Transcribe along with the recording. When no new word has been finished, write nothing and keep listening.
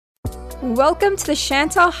Welcome to the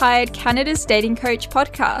Chantal Hyde Canada's Dating Coach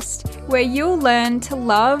podcast, where you'll learn to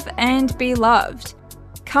love and be loved.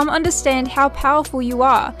 Come understand how powerful you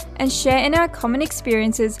are and share in our common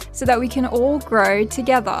experiences so that we can all grow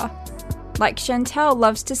together. Like Chantal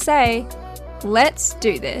loves to say, let's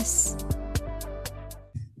do this.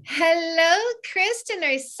 Hello, Kristen,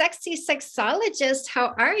 our sexy sexologist.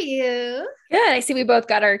 How are you? Good. I see we both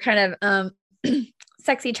got our kind of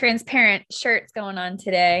sexy transparent shirts going on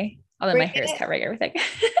today. Although my hair is covering everything.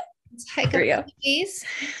 There you go.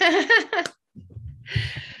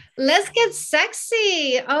 Let's get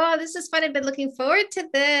sexy. Oh, this is fun. I've been looking forward to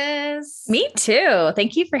this. Me too.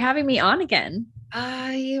 Thank you for having me on again.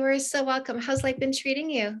 You are so welcome. How's life been treating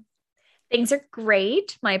you? Things are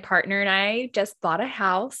great. My partner and I just bought a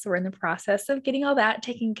house. We're in the process of getting all that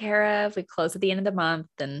taken care of. We close at the end of the month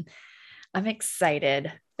and I'm excited.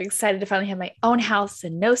 I'm excited to finally have my own house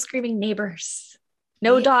and no screaming neighbors.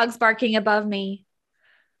 No dogs barking above me.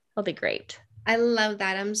 It'll be great. I love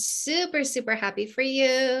that. I'm super, super happy for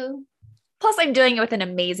you. Plus, I'm doing it with an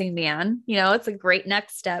amazing man. You know, it's a great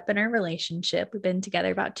next step in our relationship. We've been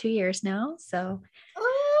together about 2 years now. So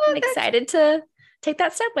I'm excited to take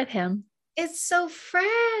that step with him. It's so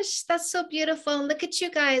fresh. That's so beautiful. And look at you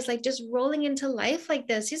guys, like just rolling into life like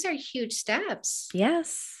this. These are huge steps.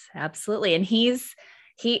 Yes, absolutely. And he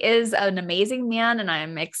is an amazing man, and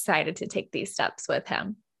I'm excited to take these steps with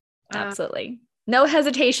him. Absolutely. No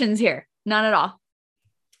hesitations here. None at all.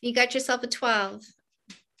 You got yourself a 12.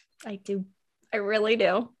 I do. I really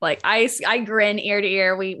do. Like I grin ear to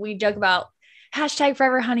ear. We joke about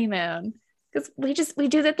 #forever honeymoon because we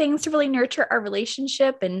do the things to really nurture our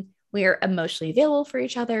relationship, and we are emotionally available for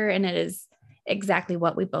each other. And it is exactly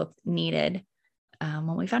what we both needed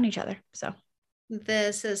when we found each other. So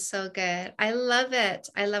this is so good. I love it.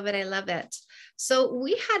 I love it. I love it. So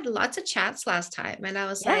we had lots of chats last time and I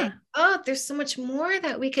was like, oh, there's so much more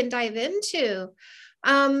that we can dive into.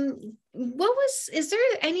 Is there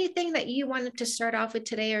anything that you wanted to start off with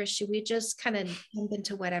today, or should we just kind of jump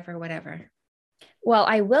into whatever? Well,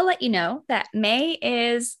 I will let you know that May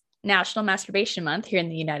is National Masturbation Month here in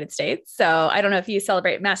the United States. So I don't know if you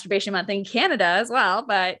celebrate Masturbation Month in Canada as well,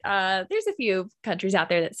 but there's a few countries out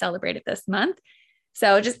there that celebrate it this month.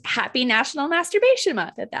 So just happy National Masturbation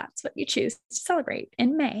Month if that's what you choose to celebrate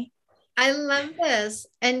in May. I love this.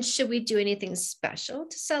 And should we do anything special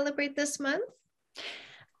to celebrate this month?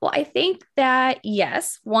 Well, I think that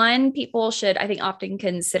yes, people should, I think, often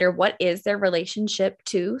consider what is their relationship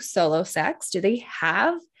to solo sex. Do they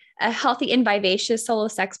have a healthy and vivacious solo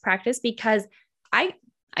sex practice? Because I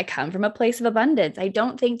come from a place of abundance. I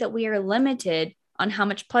don't think that we are limited on how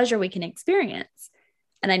much pleasure we can experience.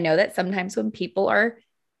 And I know that sometimes when people are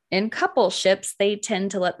in coupleships, they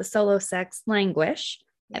tend to let the solo sex languish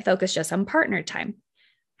and focus just on partner time.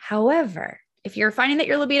 However, if you're finding that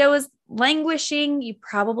your libido is languishing, you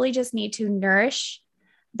probably just need to nourish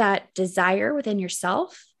that desire within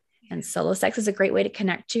yourself. And solo sex is a great way to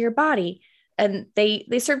connect to your body. And they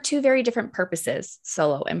serve two very different purposes,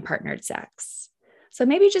 solo and partnered sex. So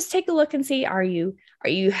maybe just take a look and see, are you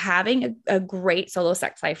having a great solo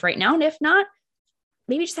sex life right now? And if not,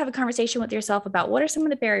 maybe just have a conversation with yourself about what are some of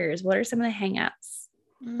the barriers, what are some of the hangups,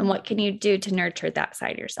 and what can you do to nurture that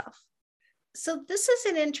side of yourself? So this is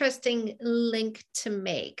an interesting link to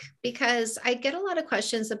make because I get a lot of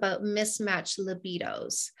questions about mismatched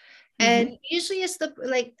libidos. And usually it's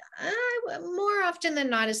more often than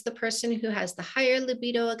not, it's the person who has the higher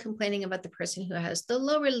libido complaining about the person who has the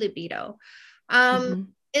lower libido. And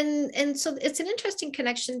so it's an interesting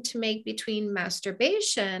connection to make between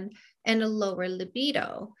masturbation and a lower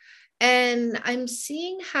libido. And I'm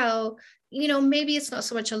seeing how, maybe it's not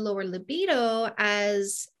so much a lower libido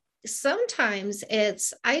as sometimes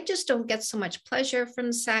I just don't get so much pleasure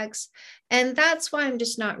from sex. And that's why I'm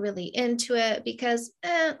just not really into it because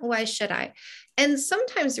why should I? And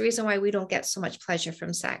sometimes the reason why we don't get so much pleasure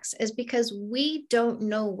from sex is because we don't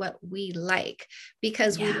know what we like,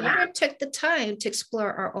 because we never took the time to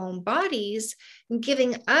explore our own bodies, and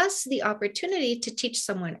giving us the opportunity to teach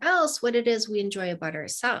someone else what it is we enjoy about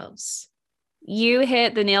ourselves. You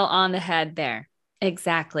hit the nail on the head there.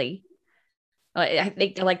 Exactly. I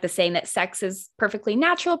think I like the saying that sex is perfectly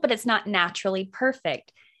natural, but it's not naturally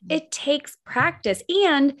perfect. It takes practice.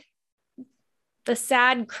 And the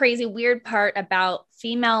sad, crazy, weird part about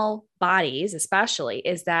female bodies, especially,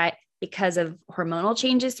 is that because of hormonal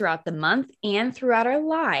changes throughout the month and throughout our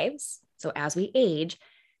lives, so as we age,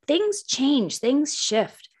 things change, things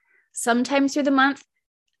shift. Sometimes through the month,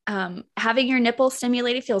 having your nipple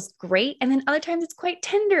stimulated feels great. And then other times it's quite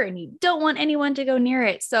tender and you don't want anyone to go near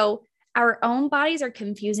it. So our own bodies are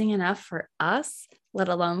confusing enough for us let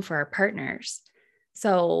alone for our partners.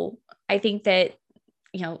 So I think that,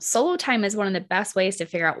 solo time is one of the best ways to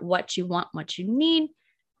figure out what you want, what you need,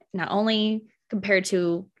 not only compared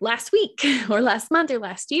to last week or last month or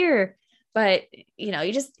last year, but,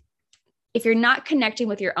 if you're not connecting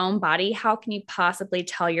with your own body, how can you possibly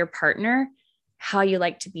tell your partner how you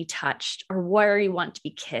like to be touched or where you want to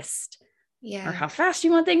be kissed? Yeah. Or how fast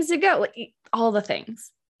you want things to go, all the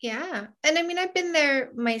things. Yeah. And I mean, I've been there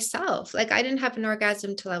myself. Like I didn't have an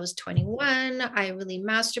orgasm till I was 21. I really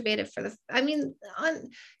masturbated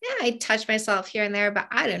I touched myself here and there, but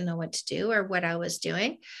I didn't know what to do or what I was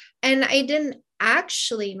doing. And I didn't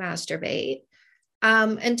actually masturbate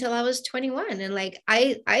until I was 21. And like,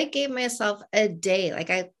 I gave myself a day. Like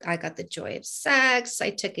I got the joy of sex. I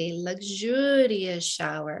took a luxurious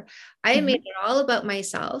shower. I made it all about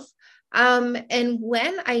myself. And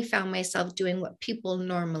when I found myself doing what people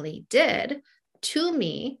normally did to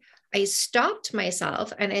me, I stopped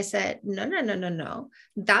myself and I said, no,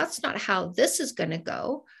 that's not how this is going to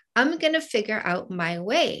go. I'm going to figure out my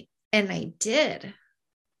way. And I did.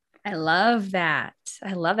 I love that.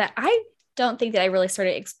 I don't think that I really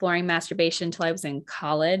started exploring masturbation until I was in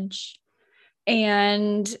college.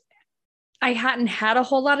 And I hadn't had a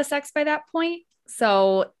whole lot of sex by that point.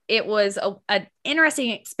 So it was an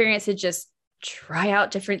interesting experience to just try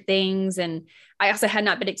out different things. And I also had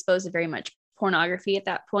not been exposed to very much pornography at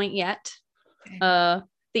that point yet. Okay.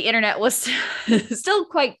 The internet was still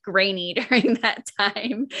quite grainy during that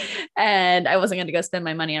time. And I wasn't going to go spend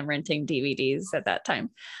my money on renting DVDs at that time.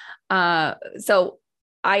 So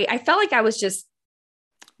I felt like I was just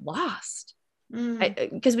lost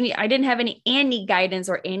because I didn't have any guidance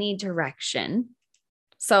or any direction.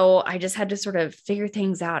 So I just had to sort of figure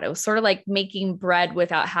things out. It was sort of like making bread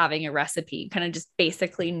without having a recipe. You kind of just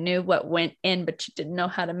basically knew what went in, but you didn't know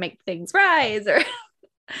how to make things rise.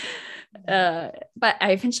 But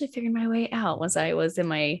I eventually figured my way out once I was in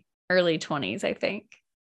my early 20s, I think.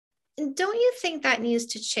 Don't you think that needs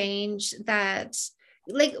to change? That,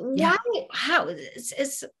 like, why?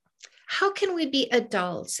 How can we be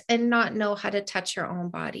adults and not know how to touch our own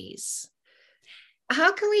bodies?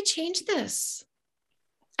 How can we change this?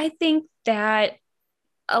 I think that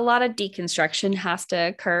a lot of deconstruction has to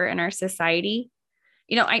occur in our society.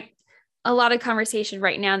 A lot of conversation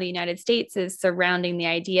right now in the United States is surrounding the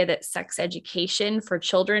idea that sex education for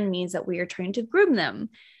children means that we are trying to groom them.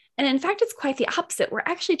 And in fact, it's quite the opposite. We're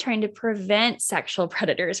actually trying to prevent sexual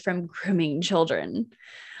predators from grooming children.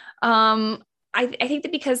 I think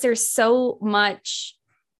that because there's so much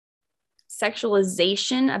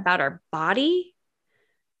sexualization about our body,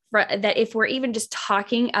 that if we're even just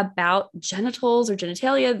talking about genitals or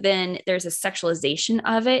genitalia, then there's a sexualization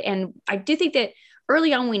of it. And I do think that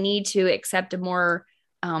early on, we need to accept a more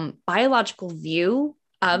biological view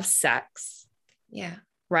of sex. Yeah.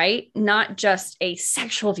 Right? Not just a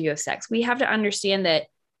sexual view of sex. We have to understand that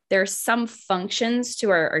there are some functions to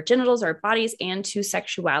our genitals, our bodies, and to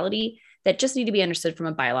sexuality that just need to be understood from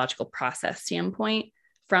a biological process standpoint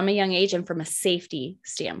from a young age and from a safety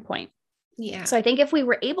standpoint. Yeah. So I think if we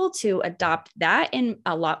were able to adopt that in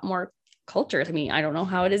a lot more cultures, I mean, I don't know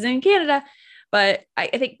how it is in Canada, but I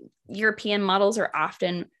think European models are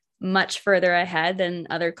often much further ahead than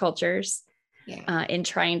other cultures in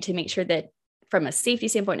trying to make sure that from a safety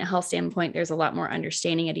standpoint and a health standpoint, there's a lot more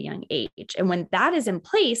understanding at a young age. And when that is in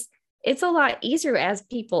place, it's a lot easier as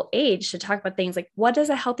people age to talk about things like, what does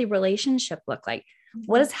a healthy relationship look like?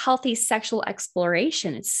 What does healthy sexual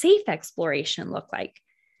exploration and safe exploration look like?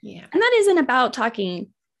 Yeah. And that isn't about talking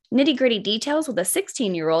nitty-gritty details with a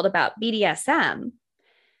 16-year-old about BDSM,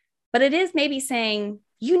 but it is maybe saying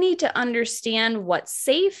you need to understand what's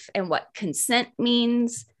safe and what consent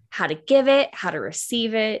means, how to give it, how to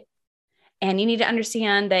receive it. And you need to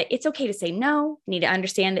understand that it's okay to say no. You need to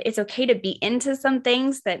understand that it's okay to be into some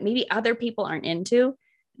things that maybe other people aren't into.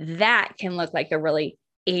 That can look like a really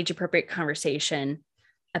age-appropriate conversation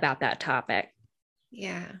about that topic.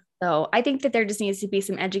 Yeah. So I think that there just needs to be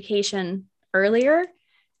some education earlier,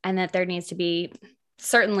 and that there needs to be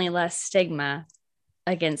certainly less stigma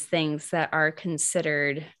against things that are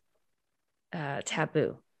considered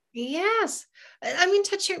taboo. Yes. I mean,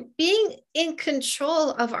 being in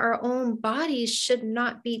control of our own bodies should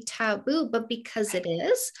not be taboo, but because it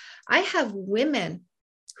is, I have women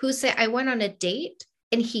who say, I went on a date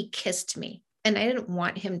and he kissed me and I didn't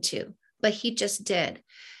want him to, but he just did.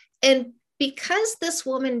 And because this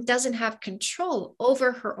woman doesn't have control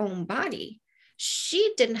over her own body,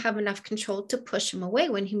 she didn't have enough control to push him away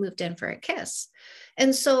when he moved in for a kiss.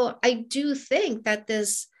 And so I do think that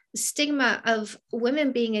this stigma of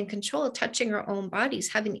women being in control, touching our own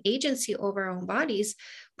bodies, having agency over our own bodies,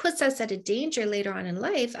 puts us at a danger later on in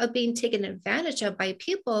life of being taken advantage of by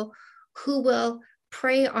people who will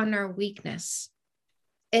prey on our weakness.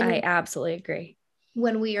 And I absolutely agree.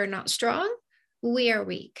 when we are not strong, we are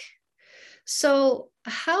weak. So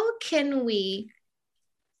how can we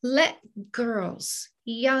let girls,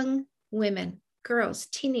 young women, girls,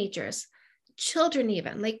 teenagers, children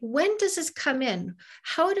even, like when does this come in?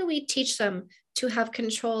 How do we teach them to have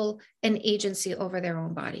control and agency over their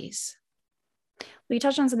own bodies? We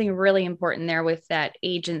touched on something really important there with that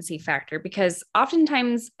agency factor, because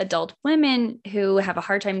oftentimes adult women who have a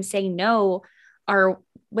hard time saying no are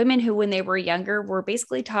women who, when they were younger, were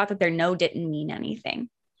basically taught that their no didn't mean anything.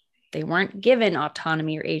 They weren't given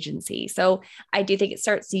autonomy or agency. So I do think it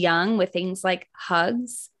starts young with things like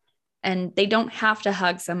hugs, and they don't have to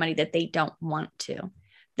hug somebody that they don't want to.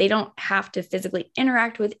 They don't have to physically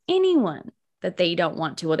interact with anyone that they don't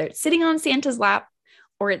want to, whether it's sitting on Santa's lap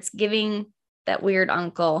or it's giving that weird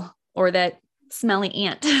uncle or that smelly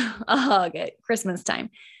aunt a hug at Christmas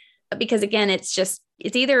time. Because again, it's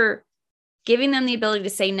either giving them the ability to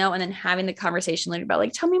say no and then having the conversation later about,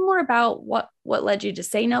 like, tell me more about what led you to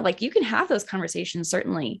say no. Like, you can have those conversations,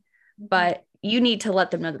 certainly, but you need to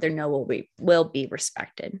let them know that their no will be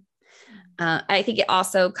respected. I think it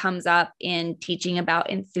also comes up in teaching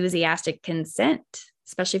about enthusiastic consent,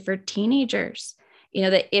 especially for teenagers. You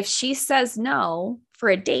know, that if she says no for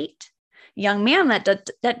a date, young man,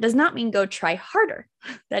 that does not mean go try harder.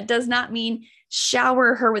 That does not mean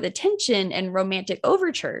shower her with attention and romantic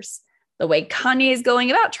overtures. The way Kanye is going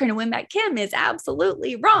about trying to win back Kim is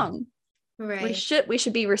absolutely wrong. Right. We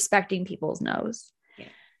should be respecting people's no's. Yeah.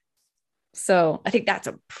 So I think that's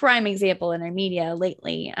a prime example in our media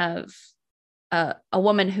lately of a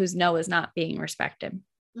woman whose no is not being respected.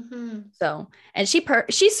 Mm-hmm. So, and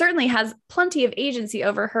she certainly has plenty of agency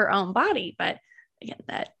over her own body, but again,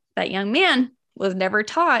 that young man was never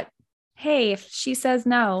taught, hey, if she says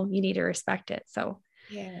no, you need to respect it. So,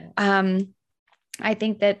 yeah. I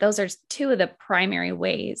think that those are two of the primary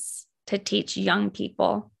ways to teach young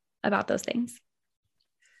people about those things.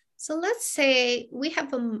 So let's say we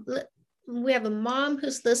have a mom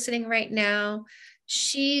who's listening right now.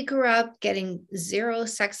 She grew up getting zero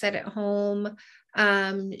sex ed at home.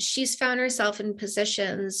 She's found herself in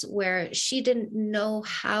positions where she didn't know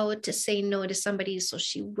how to say no to somebody, so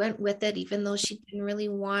she went with it, even though she didn't really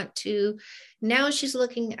want to. Now she's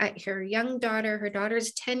looking at her young daughter. Her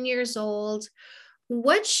daughter's 10 years old.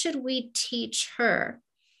 What should we teach her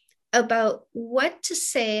about what to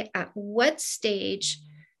say at what stage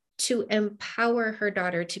to empower her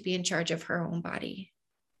daughter to be in charge of her own body?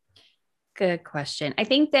 Good question. I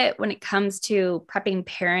think that when it comes to prepping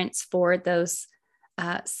parents for those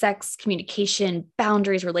sex communication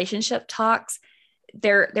boundaries, relationship talks,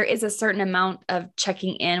 there is a certain amount of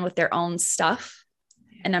checking in with their own stuff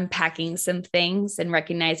and unpacking some things and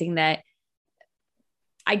recognizing that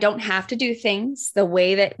I don't have to do things the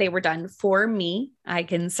way that they were done for me. I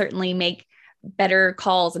can certainly make better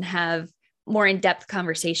calls and have more in-depth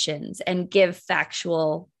conversations and give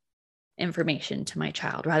factual information to my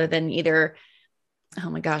child rather than either,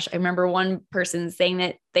 oh my gosh, I remember one person saying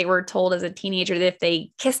that they were told as a teenager that if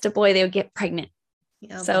they kissed a boy, they would get pregnant.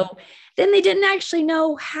 Yeah, so then they didn't actually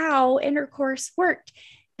know how intercourse worked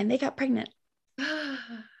and they got pregnant.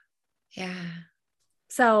 Yeah.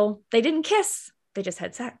 So they didn't kiss. They just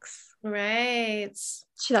had sex. Right.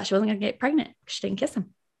 She thought she wasn't going to get pregnant. She didn't kiss him.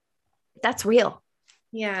 That's real.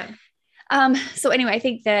 Yeah. So anyway, I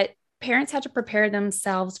think that parents have to prepare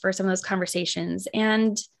themselves for some of those conversations.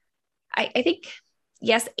 And I think,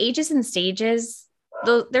 yes, ages and stages,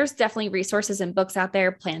 there's definitely resources and books out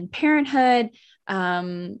there, Planned Parenthood.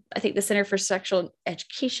 I think the Center for Sexual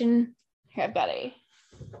Education, here I've got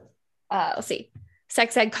let's see,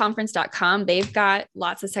 sexedconference.com. They've got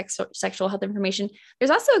lots of sexual health information. There's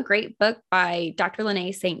also a great book by Dr.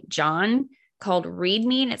 Lene St. John called Read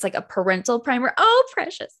Me. And it's like a parental primer. Oh,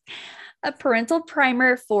 precious. A parental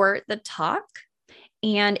primer for the talk.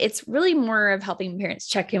 And it's really more of helping parents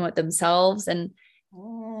check in with themselves and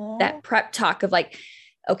that prep talk of like,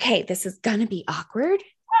 okay, this is going to be awkward.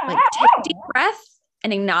 Like take a deep breath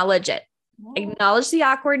and acknowledge it. Acknowledge the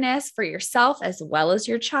awkwardness for yourself as well as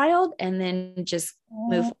your child, and then just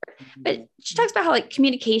move forward. But she talks about how like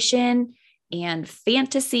communication and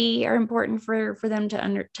fantasy are important for them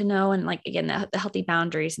to know. And like, again, the healthy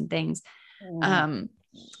boundaries and things.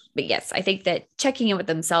 But yes, I think that checking in with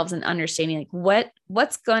themselves and understanding like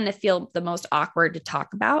what's going to feel the most awkward to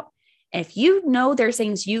talk about. And if you know there's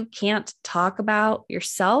things you can't talk about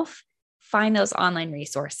yourself, find those online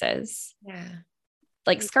resources. Yeah.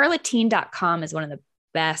 Like scarletteen.com is one of the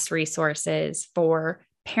best resources for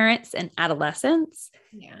parents and adolescents.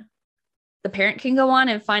 Yeah. The parent can go on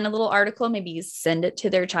and find a little article, maybe send it to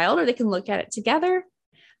their child, or they can look at it together.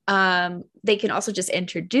 They can also just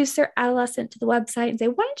introduce their adolescent to the website and say,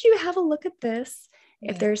 why don't you have a look at this?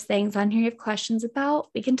 If there's things on here you have questions about,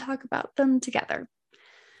 we can talk about them together.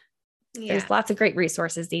 There's lots of great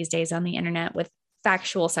resources these days on the internet with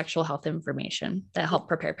factual sexual health information that help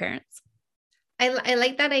prepare parents. I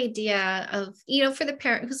like that idea of, for the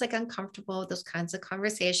parent who's like uncomfortable with those kinds of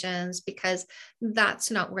conversations, because that's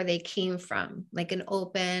not where they came from, like an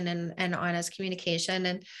open and honest communication.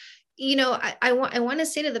 And, I want to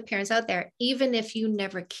say to the parents out there, even if you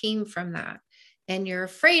never came from that and you're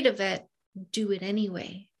afraid of it, do it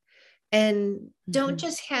anyway. And don't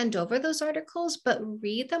just hand over those articles, but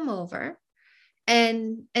read them over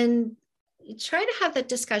and try to have that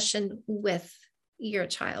discussion with your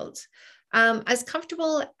child. As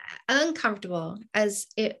uncomfortable as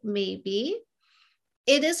it may be,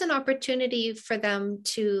 it is an opportunity for them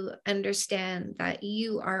to understand that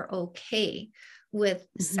you are okay with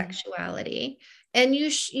sexuality. And you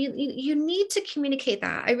need to communicate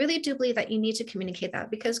that. I really do believe that you need to communicate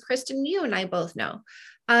that, because Kristen, you and I both know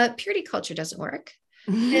purity culture doesn't work.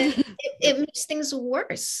 It makes things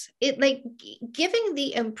worse. It like giving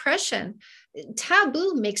the impression,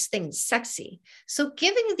 taboo makes things sexy. So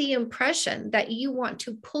giving the impression that you want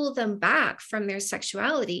to pull them back from their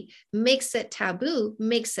sexuality makes it taboo,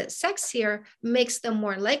 makes it sexier, makes them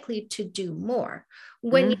more likely to do more.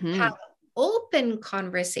 When you have open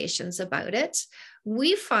conversations about it,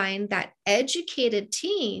 we find that educated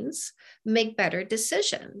teens make better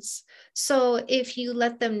decisions. So if you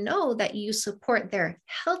let them know that you support their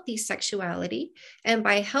healthy sexuality, and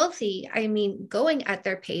by healthy, I mean going at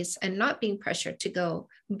their pace and not being pressured to go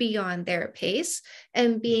beyond their pace,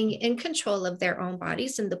 and being in control of their own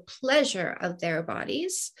bodies and the pleasure of their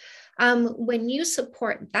bodies, when you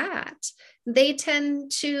support that, they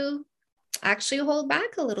tend to actually hold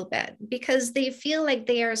back a little bit, because they feel like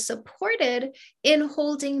they are supported in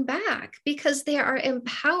holding back, because they are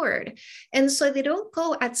empowered. And so they don't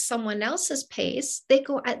go at someone else's pace, they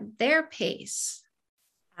go at their pace.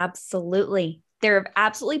 Absolutely. There have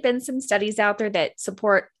absolutely been some studies out there that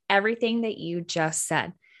support everything that you just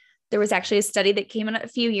said. There was actually a study that came out a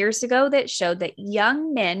few years ago that showed that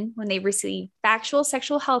young men, when they receive factual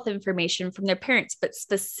sexual health information from their parents, but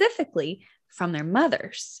specifically from their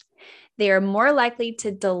mothers, they are more likely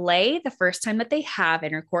to delay the first time that they have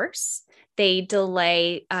intercourse. They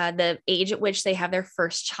delay the age at which they have their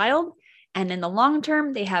first child. And in the long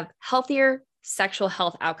term, they have healthier sexual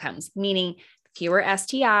health outcomes, meaning fewer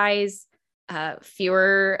STIs,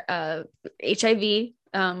 fewer HIV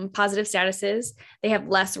positive statuses. They have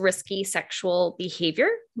less risky sexual behavior,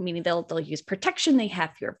 meaning they'll use protection. They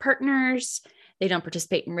have fewer partners. They don't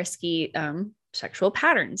participate in risky sexual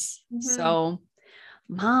patterns. So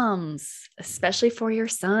moms, especially for your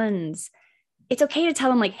sons, it's okay to tell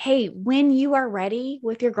them like, hey, when you are ready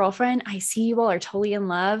with your girlfriend, I see you all are totally in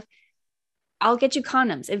love, I'll get you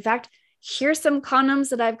condoms. In fact, here's some condoms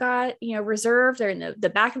that I've got, reserved. They're in the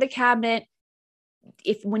back of the cabinet.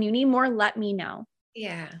 When you need more, let me know.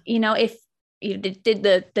 Yeah. If you did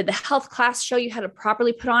the health class show you how to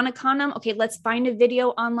properly put on a condom? Okay, let's find a video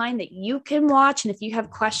online that you can watch. And if you have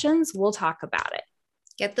questions, we'll talk about it.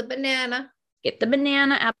 Get the banana.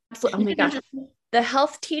 Absolutely. Oh my gosh. The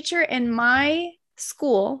health teacher in my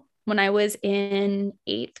school, when I was in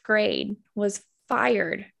 8th grade, was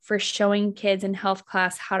fired for showing kids in health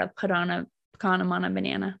class how to put on a condom on a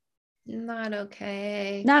banana. Not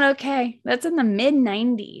okay. That's in the mid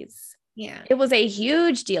 90s. Yeah. It was a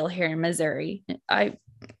huge deal here in Missouri. I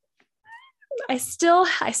still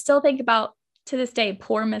think about, to this day,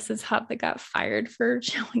 poor Mrs. Hupp that got fired for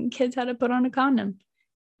showing kids how to put on a condom.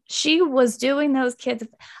 She was doing those kids.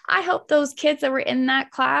 I hope those kids that were in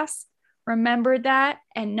that class remembered that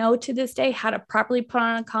and know to this day how to properly put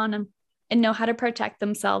on a condom and know how to protect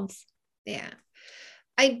themselves. Yeah.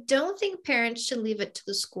 I don't think parents should leave it to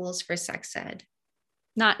the schools for sex ed.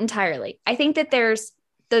 Not entirely. I think that there's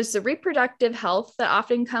the reproductive health that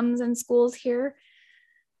often comes in schools here.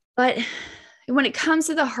 But when it comes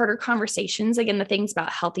to the harder conversations, again, the things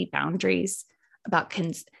about healthy boundaries, about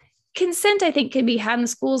consent, I think, can be had in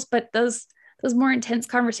schools, but those more intense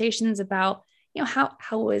conversations about,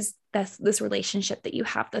 how is this relationship that you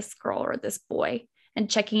have this girl or this boy, and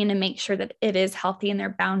checking in to make sure that it is healthy and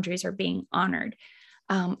their boundaries are being honored,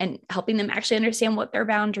 and helping them actually understand what their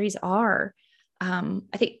boundaries are. I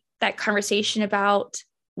think that conversation about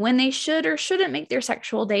when they should or shouldn't make their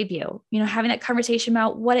sexual debut, having that conversation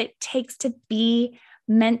about what it takes to be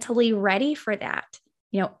mentally ready for that.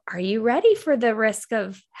 Are you ready for the risk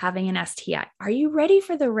of having an STI? Are you ready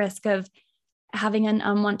for the risk of having an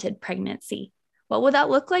unwanted pregnancy? What would that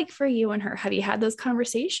look like for you and her? Have you had those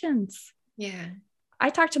conversations? Yeah. I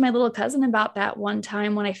talked to my little cousin about that one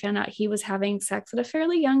time when I found out he was having sex at a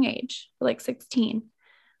fairly young age, like 16.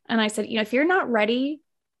 And I said, if you're not ready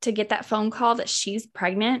to get that phone call that she's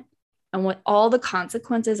pregnant and what all the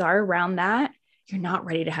consequences are around that, you're not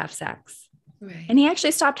ready to have sex. Right. And he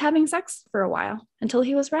actually stopped having sex for a while until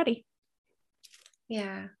he was ready.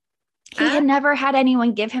 Yeah. He had never had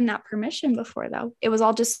anyone give him that permission before, though. It was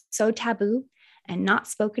all just so taboo and not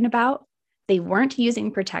spoken about. They weren't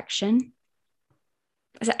using protection.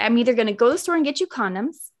 I said, I'm either going to go to the store and get you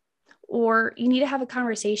condoms, or you need to have a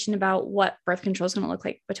conversation about what birth control is going to look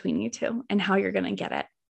like between you two and how you're going to get it.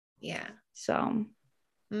 Yeah. So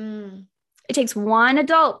it takes one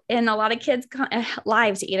adult in a lot of kids'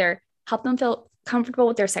 lives to either help them feel comfortable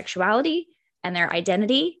with their sexuality and their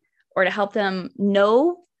identity, or to help them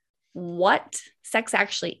know what sex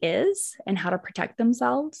actually is and how to protect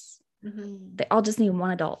themselves. They all just need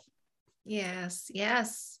one adult. Yes.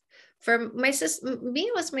 Yes. For my sister, me,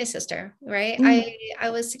 it was my sister, right? I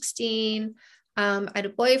was 16. I had a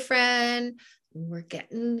boyfriend. We're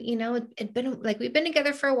getting, it'd been like, we've been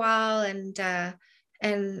together for a while, and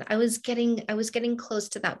I was getting close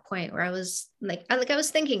to that point where I was I was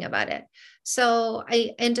thinking about it. So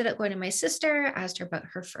I ended up going to my sister, asked her about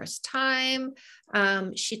her first time.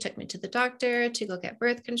 She took me to the doctor to go get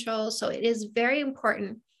birth control. So it is very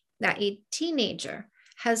important that a teenager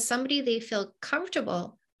has somebody they feel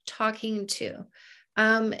comfortable talking to.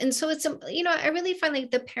 And so it's, I really find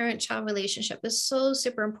like the parent-child relationship is so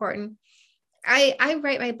super important. I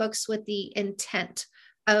write my books with the intent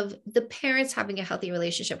of the parents having a healthy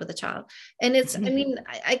relationship with the child. And it's,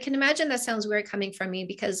 I can imagine that sounds weird coming from me,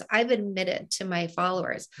 because I've admitted to my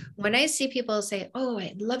followers, when I see people say, oh,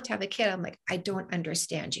 I'd love to have a kid, I'm like, I don't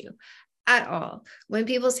understand you at all. When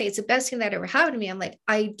people say it's the best thing that ever happened to me, I'm like,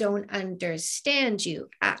 I don't understand you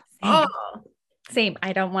at all. Same.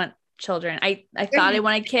 I don't want children. I thought I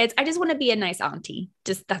wanted kids. I just want to be a nice auntie.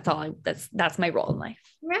 Just that's all. That's my role in life.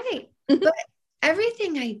 Right. But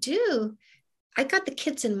everything I do, I got the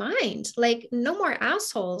kids in mind. Like, No More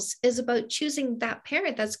Assholes is about choosing that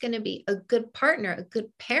parent that's going to be a good partner, a good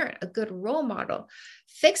parent, a good role model.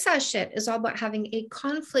 Fix That Shit is all about having a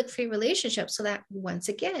conflict-free relationship so that, once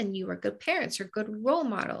again, you are good parents or good role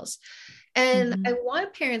models. And I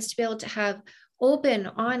want parents to be able to have open,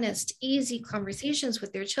 honest, easy conversations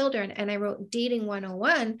with their children. And I wrote Dating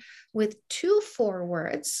 101 with 2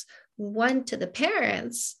 forewords, one to the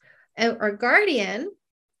parents or guardian,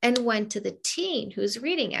 and one to the teen who's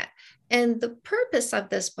reading it. And the purpose of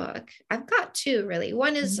this book, I've got 2 really.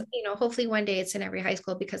 One is, hopefully one day it's in every high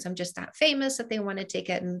school, because I'm just that famous that they want to take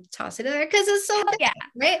it and toss it in there because it's so bad,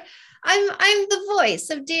 right? I'm the voice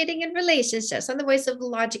of dating and relationships. I'm the voice of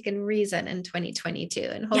logic and reason in 2022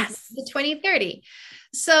 and hopefully 2030.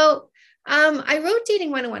 So I wrote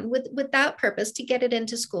Dating 101 with that purpose, to get it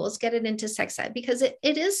into schools, get it into sex ed, because it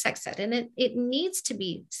is sex ed, and it needs to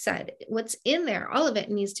be said. What's in there, all of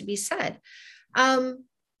it needs to be said.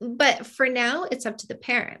 But for now, it's up to the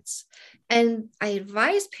parents. And I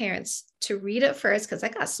advise parents to read it first, because I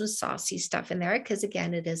got some saucy stuff in there. Because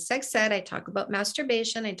again, it is sex ed. I talk about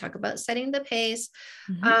masturbation. I talk about setting the pace.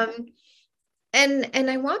 And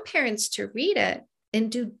I want parents to read it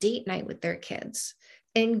and do date night with their kids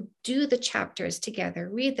and do the chapters together,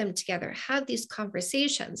 read them together, have these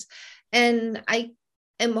conversations. And I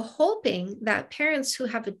am hoping that parents who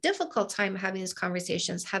have a difficult time having these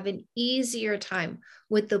conversations have an easier time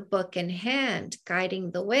with the book in hand,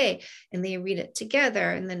 guiding the way, and they read it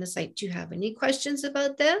together. And then it's like, do you have any questions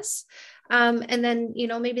about this? And then,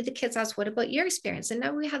 maybe the kids ask, what about your experience? And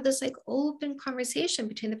now we have this like open conversation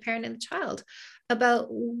between the parent and the child about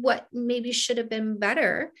what maybe should have been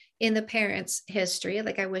better in the parent's history.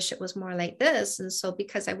 Like, I wish it was more like this. And so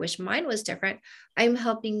because I wish mine was different, I'm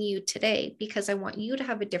helping you today because I want you to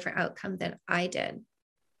have a different outcome than I did.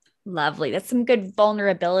 Lovely. That's some good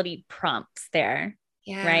vulnerability prompts there.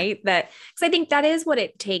 Yeah. Right. Because I think that is what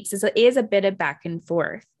it takes, is a bit of back and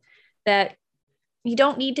forth, that you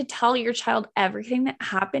don't need to tell your child everything that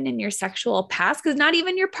happened in your sexual past, because not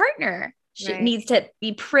even your partner needs to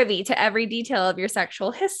be privy to every detail of your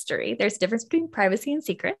sexual history. There's a difference between privacy and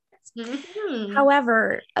secrets.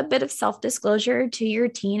 However, a bit of self-disclosure to your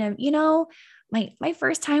teen of, my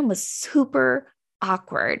first time was super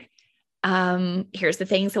awkward. Here's the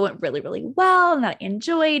things that went really, really well and that I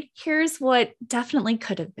enjoyed. Here's what definitely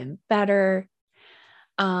could have been better.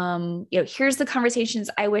 Here's the conversations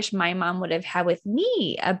I wish my mom would have had with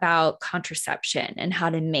me about contraception and how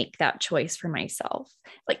to make that choice for myself.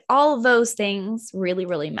 Like all of those things really,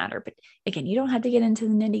 really matter. But again, you don't have to get into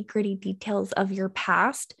the nitty gritty details of your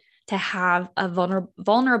past to have a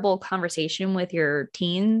vulnerable conversation with your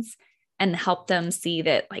teens and help them see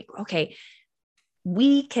that, like, okay,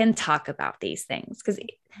 we can talk about these things. Because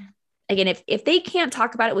again, if they can't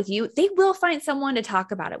talk about it with you, they will find someone to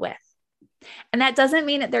talk about it with. And that doesn't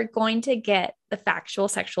mean that they're going to get the factual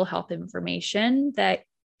sexual health information that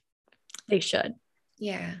they should.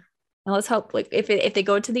 Yeah. And let's hope, like, if they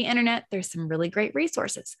go to the internet, there's some really great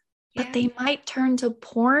resources, but they might turn to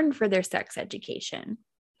porn for their sex education.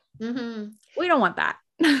 Mm-hmm. We don't want that.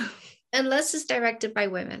 Unless it's directed by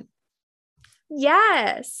women.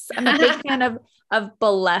 Yes. I'm a big fan of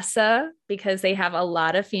Bellesa because they have a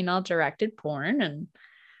lot of female directed porn, and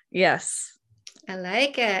yes. I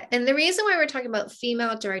like it. And the reason why we're talking about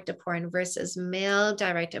female directed porn versus male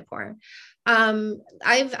directed porn,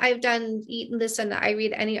 I've done listen, I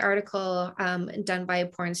read any article done by a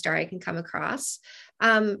porn star I can come across.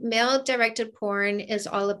 Male directed porn is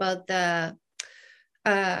all about the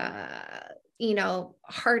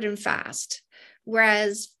hard and fast.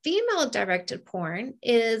 Whereas female directed porn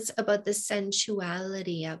is about the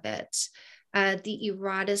sensuality of it. The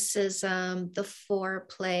eroticism, the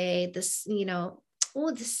foreplay, this, the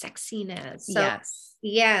sexiness. So, yes.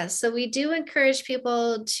 Yeah. So we do encourage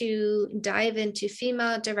people to dive into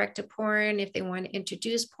female directed porn if they want to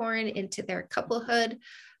introduce porn into their couplehood.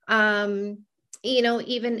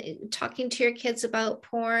 Even talking to your kids about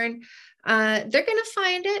porn, they're going to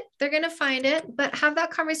find it. They're going to find it, but have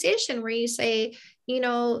that conversation where you say,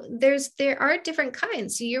 there are different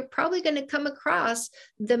kinds. So you're probably going to come across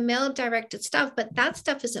the male directed stuff, but that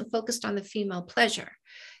stuff isn't focused on the female pleasure.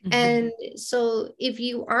 Mm-hmm. And so if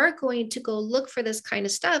you are going to go look for this kind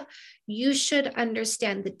of stuff, you should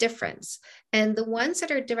understand the difference. And the ones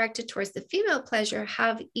that are directed towards the female pleasure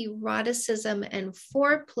have eroticism and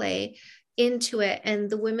foreplay into it, and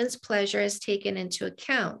the women's pleasure is taken into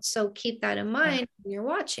account. So keep that in mind when you're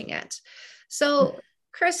watching it. So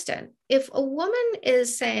Kristen, if a woman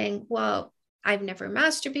is saying, well, I've never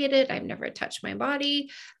masturbated, I've never touched my body,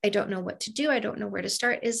 I don't know what to do, I don't know where to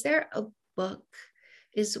start, is there a book?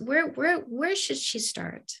 Where should she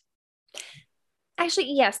start?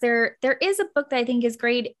 Actually, yes, there is a book that I think is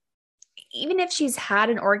great. Even if she's had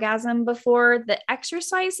an orgasm before, the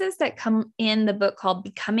exercises that come in the book called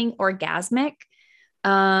Becoming Orgasmic,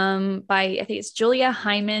 by, I think it's Julia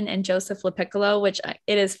Hyman and Joseph LaPiccolo, which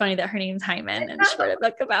it is funny that her name's Hyman and she wrote a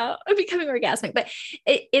book about becoming orgasmic, but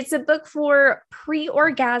it's a book for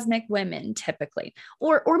pre-orgasmic women typically,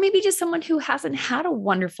 or maybe just someone who hasn't had a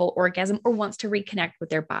wonderful orgasm or wants to reconnect with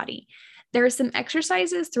their body. There are some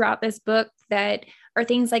exercises throughout this book that are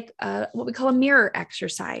things like what we call a mirror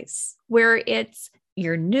exercise, where it's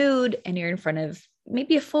you're nude and you're in front of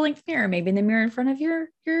maybe a full-length mirror, maybe in the mirror in front of your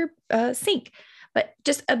sink, but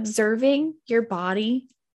just observing your body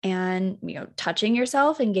and, touching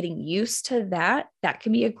yourself and getting used to that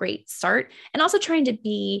can be a great start. And also trying to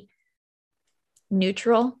be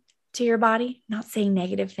neutral to your body, not saying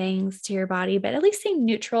negative things to your body, but at least saying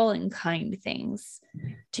neutral and kind things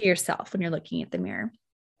to yourself when you're looking at the mirror.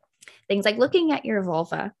 Things like looking at your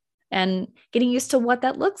vulva and getting used to what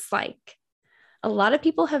that looks like. A lot of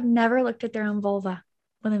people have never looked at their own vulva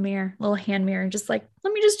with a mirror, little hand mirror, and just like,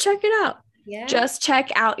 let me just check it out. Yeah. Just check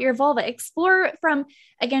out your vulva. Explore from,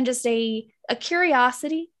 again, just a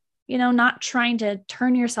curiosity, not trying to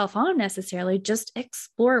turn yourself on necessarily, just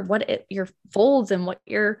explore what your folds and what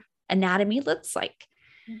your anatomy looks like.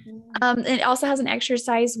 Mm-hmm. It also has an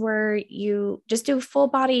exercise where you just do full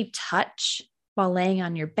body touch while laying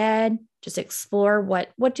on your bed. Just explore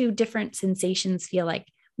what do different sensations feel like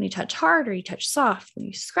when you touch hard or you touch soft, when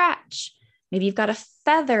you scratch. Maybe you've got a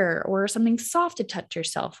feather or something soft to touch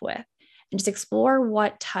yourself with. And just explore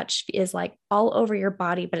what touch is like all over your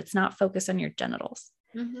body, but it's not focused on your genitals.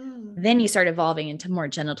 Mm-hmm. Then you start evolving into more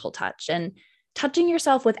genital touch and touching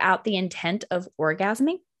yourself without the intent of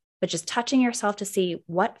orgasming, but just touching yourself to see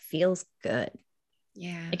what feels good.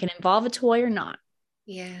 Yeah. It can involve a toy or not.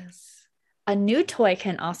 Yes. A new toy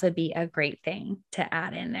can also be a great thing to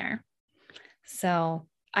add in there. So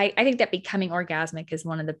I think that Becoming Orgasmic is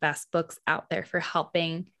one of the best books out there for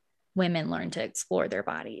helping women learn to explore their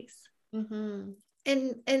bodies. Mm-hmm.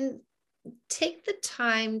 And take the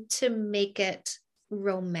time to make it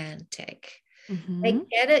romantic. Mm-hmm.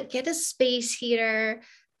 Like get a space heater,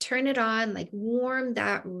 turn it on, like warm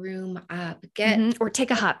that room up. Or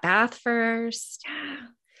take a hot bath first. Yeah.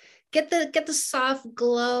 get the soft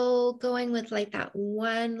glow going with like that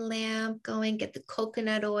one lamp going, get the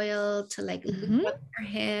coconut oil to like lube up your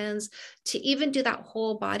hands, to even do that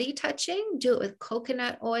whole body touching, do it with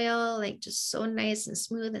coconut oil, like just so nice and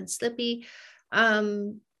smooth and slippy.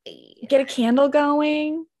 Get a candle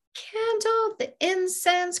going. Candle, the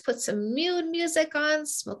incense, put some mood music on,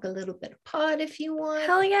 smoke a little bit of pot if you want.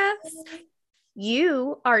 Hell yes.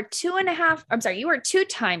 You are 2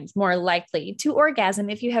 times more likely to orgasm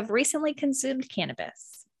if you have recently consumed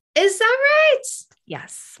cannabis. Is that right?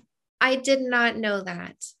 Yes. I did not know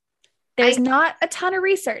that. There's not a ton of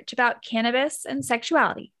research about cannabis and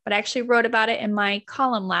sexuality, but I actually wrote about it in my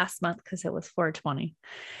column last month because it was 420.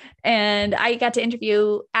 And I got to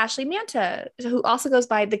interview Ashley Manta, who also goes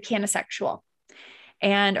by the Canisexual.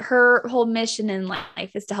 And her whole mission in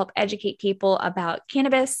life is to help educate people about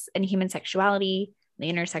cannabis and human sexuality, the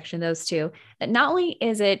intersection of those two. That not only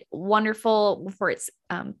is it wonderful for its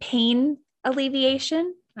pain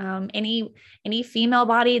alleviation, any female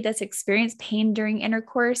body that's experienced pain during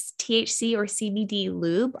intercourse, THC or CBD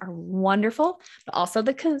lube are wonderful, but also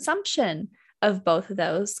the consumption of both of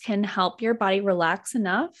those can help your body relax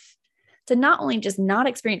enough to not only just not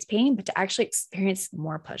experience pain, but to actually experience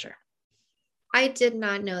more pleasure. I did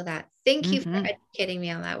not know that. Thank you for educating me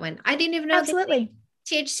on that one. I didn't even know Absolutely.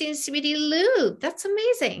 THC and CBD lube. That's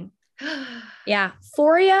amazing. Yeah.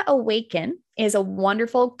 Foria Awaken is a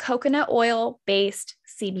wonderful coconut oil based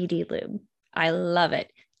CBD lube. I love it.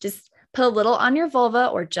 Just put a little on your vulva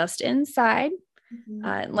or just inside.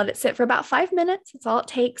 Let it sit for about 5 minutes. That's all it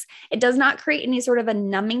takes. It does not create any sort of a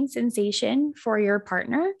numbing sensation for your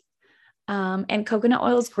partner. And coconut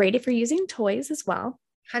oil is great if you're using toys as well.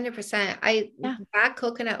 100%. I back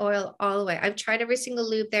coconut oil all the way. I've tried every single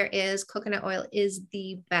lube there is. Coconut oil is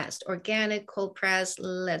the best. Organic, cold pressed.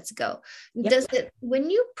 Let's go. Yep. When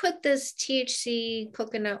you put this THC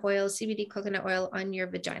coconut oil, CBD coconut oil on your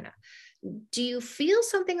vagina, do you feel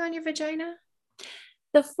something on your vagina?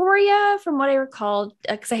 The Foria, from what I recall,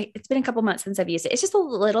 because it's been a couple months since I've used it, it's just a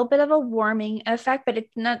little bit of a warming effect, but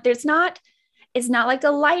it's not like a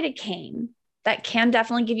lidocaine that can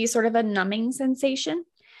definitely give you sort of a numbing sensation.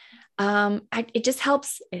 It just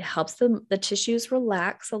helps. It helps the tissues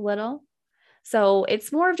relax a little. So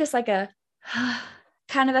it's more of just like a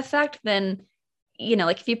kind of effect than,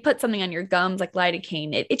 like if you put something on your gums, like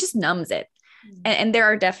lidocaine, it just numbs it. And there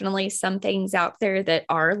are definitely some things out there that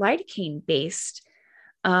are lidocaine based.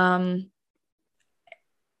 I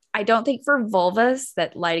don't think for vulvas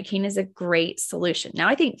that lidocaine is a great solution. Now,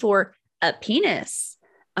 I think for a penis,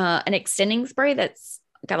 an extending spray that's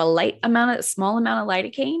got a small amount of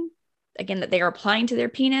lidocaine, again, that they are applying to their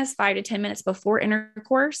penis 5 to 10 minutes before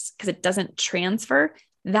intercourse, because it doesn't transfer,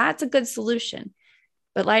 that's a good solution.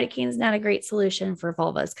 But lidocaine is not a great solution for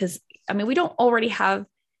vulvas because, we don't already have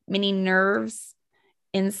many nerves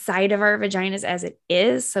inside of our vaginas as it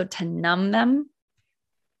is. So to numb them,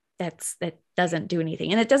 that doesn't do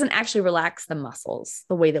anything. And it doesn't actually relax the muscles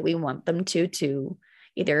the way that we want them to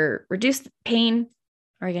either reduce the pain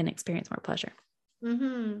or again, experience more pleasure.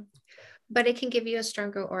 But it can give you a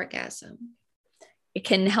stronger orgasm. It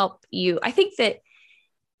can help you. I think that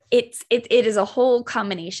it is a whole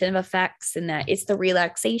combination of effects in that it's the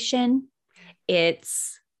relaxation.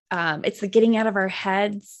 It's the getting out of our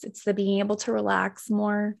heads. It's the being able to relax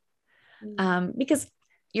more. Because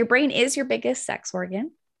your brain is your biggest sex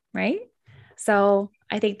organ, right? So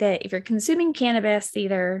I think that if you're consuming cannabis,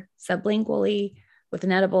 either sublingually with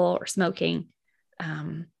an edible or smoking,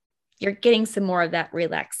 you're getting some more of that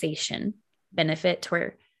relaxation benefit to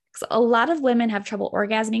where a lot of women have trouble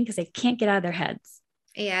orgasming because they can't get out of their heads.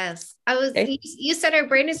 Yes. You said our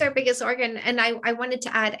brain is our biggest organ. And I wanted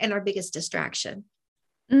to add, and our biggest distraction.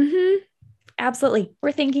 Absolutely.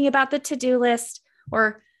 We're thinking about the to-do list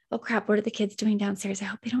or, oh crap, what are the kids doing downstairs? I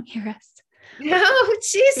hope they don't hear us. No,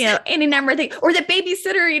 jeez. Any number of things, or the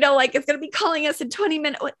babysitter, it's going to be calling us in 20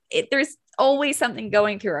 minutes. There's always something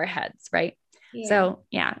going through our heads, right? Yeah. So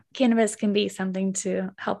cannabis can be something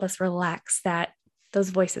to help us relax those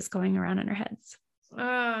voices going around in our heads. Oh,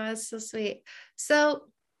 that's so sweet. So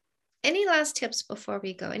any last tips before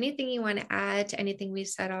we go? Anything you want to add to anything we've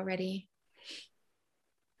said already?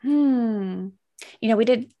 We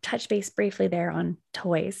did touch base briefly there on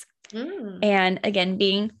toys. And again,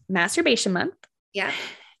 being masturbation month. Yeah.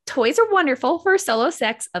 Toys are wonderful for solo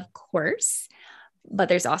sex, of course. But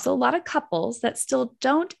there's also a lot of couples that still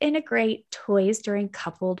don't integrate toys during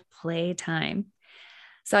coupled playtime.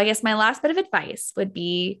 So I guess my last bit of advice would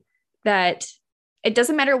be that it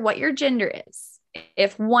doesn't matter what your gender is.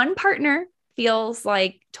 If one partner feels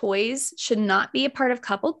like toys should not be a part of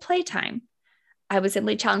coupled playtime, I would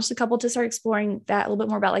simply challenge the couple to start exploring that a little bit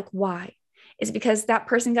more about like, why? Is it because that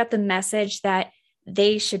person got the message that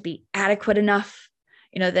they should be adequate enough,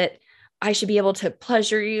 that I should be able to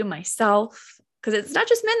pleasure you myself? Because it's not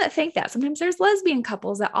just men that think that. Sometimes there's lesbian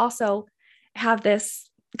couples that also have this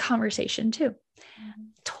conversation too. Mm-hmm.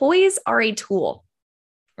 Toys are a tool,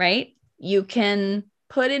 right? You can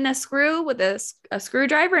put in a screw with a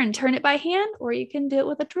screwdriver and turn it by hand, or you can do it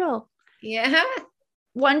with a drill. Yeah.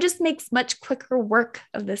 One just makes much quicker work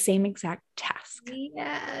of the same exact task.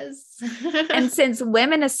 Yes. And since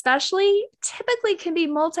women especially typically can be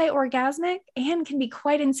multi-orgasmic and can be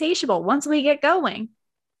quite insatiable once we get going,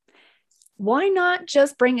 why not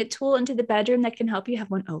just bring a tool into the bedroom that can help you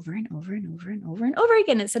have one over and over and over and over and over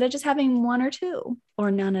again, instead of just having one or two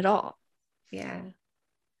or none at all? Yeah.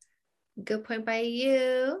 Good point by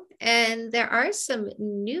you. And there are some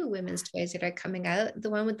new women's toys that are coming out. The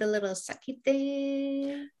one with the little sucky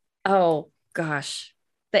thing. Oh gosh.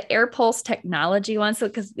 The air pulse technology ones. So,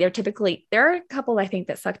 because there are a couple, I think,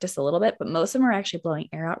 that suck just a little bit, but most of them are actually blowing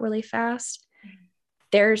air out really fast.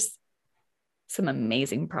 There's some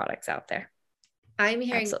amazing products out there. I'm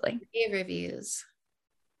hearing absolutely reviews.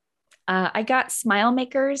 I got Smile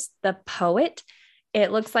Makers, the Poet.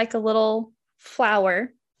 It looks like a little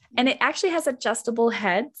flower. And it actually has adjustable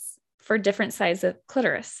heads for different sizes of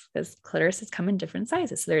clitoris, because clitorises come in different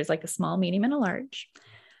sizes. So there's like a small, medium, and a large.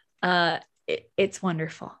 It's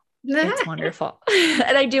wonderful. It's wonderful.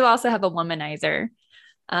 And I do also have a womanizer.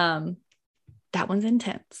 That one's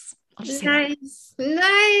intense. I'll just say that.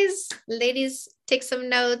 Nice. Ladies, take some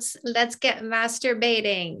notes. Let's get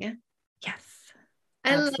masturbating. Yes,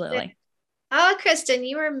 absolutely. Oh, Kristen,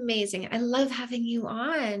 you are amazing. I love having you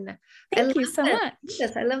on. Thank you so much.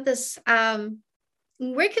 Yes, I love this.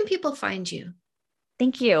 Where can people find you?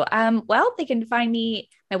 Thank you. Well, they can find me.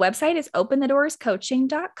 My website is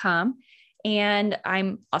openthedoorscoaching.com. And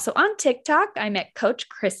I'm also on TikTok. I'm at Coach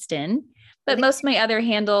Kristen, but most of my other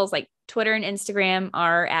handles like Twitter and Instagram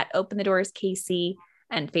are at Open the Doors KC,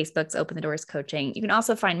 and Facebook's Open the Doors Coaching. You can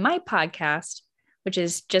also find my podcast, which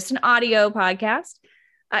is just an audio podcast.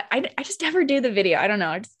 I just never do the video. I don't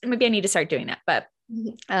know. Maybe I need to start doing that, but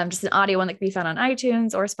just an audio one that can be found on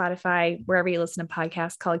iTunes or Spotify, wherever you listen to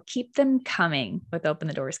podcasts, called Keep Them Coming with Open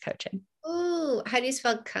the Doors Coaching. Oh, how do you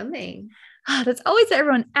spell coming? That's always what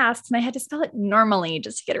everyone asks. And I had to spell it normally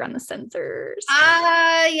just to get around the censors.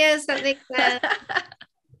 Yes, that makes sense.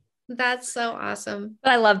 That's so awesome.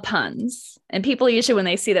 But I love puns. And people usually, when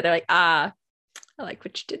they see that, they're like, I like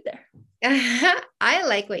what you did there. I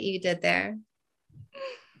like what you did there.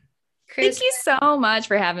 Thank you so much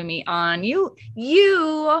for having me on.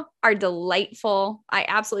 You are delightful. I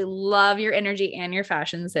absolutely love your energy and your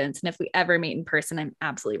fashion sense. And if we ever meet in person, I'm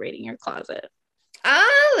absolutely raiding your closet.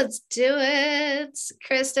 Let's do it.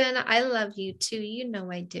 Kristen, I love you too. You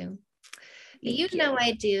know I do. You know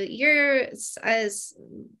I do. You're as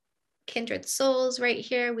kindred souls right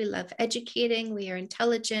here. We love educating. We are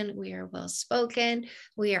intelligent. We are well-spoken.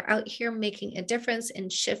 We are out here making a difference in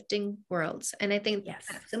shifting worlds. And I think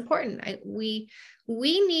that's important. We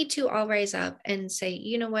need to all rise up and say,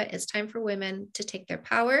 you know what? It's time for women to take their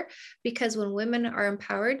power, because when women are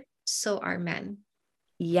empowered, so are men.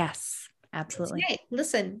 Yes, absolutely. Okay.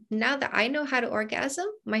 Listen, now that I know how to orgasm,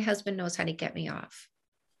 my husband knows how to get me off.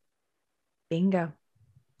 Bingo.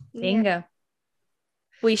 Yeah.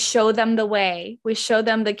 We show them the way. We show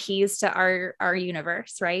them the keys to our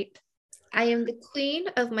universe, right? I am the queen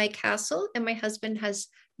of my castle, and my husband has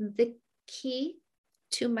the key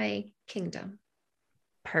to my kingdom.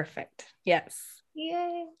 Perfect. Yes.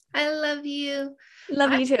 Yay. I love you.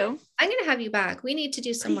 Love you too. I'm going to have you back. We need to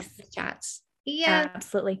do some more chats. Yeah.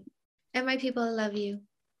 Absolutely. And my people love you.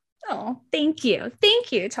 Oh, thank you.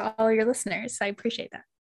 Thank you to all your listeners. I appreciate that.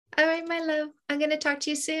 All right, my love. I'm going to talk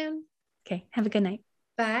to you soon. Okay. Have a good night.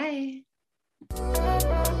 Bye.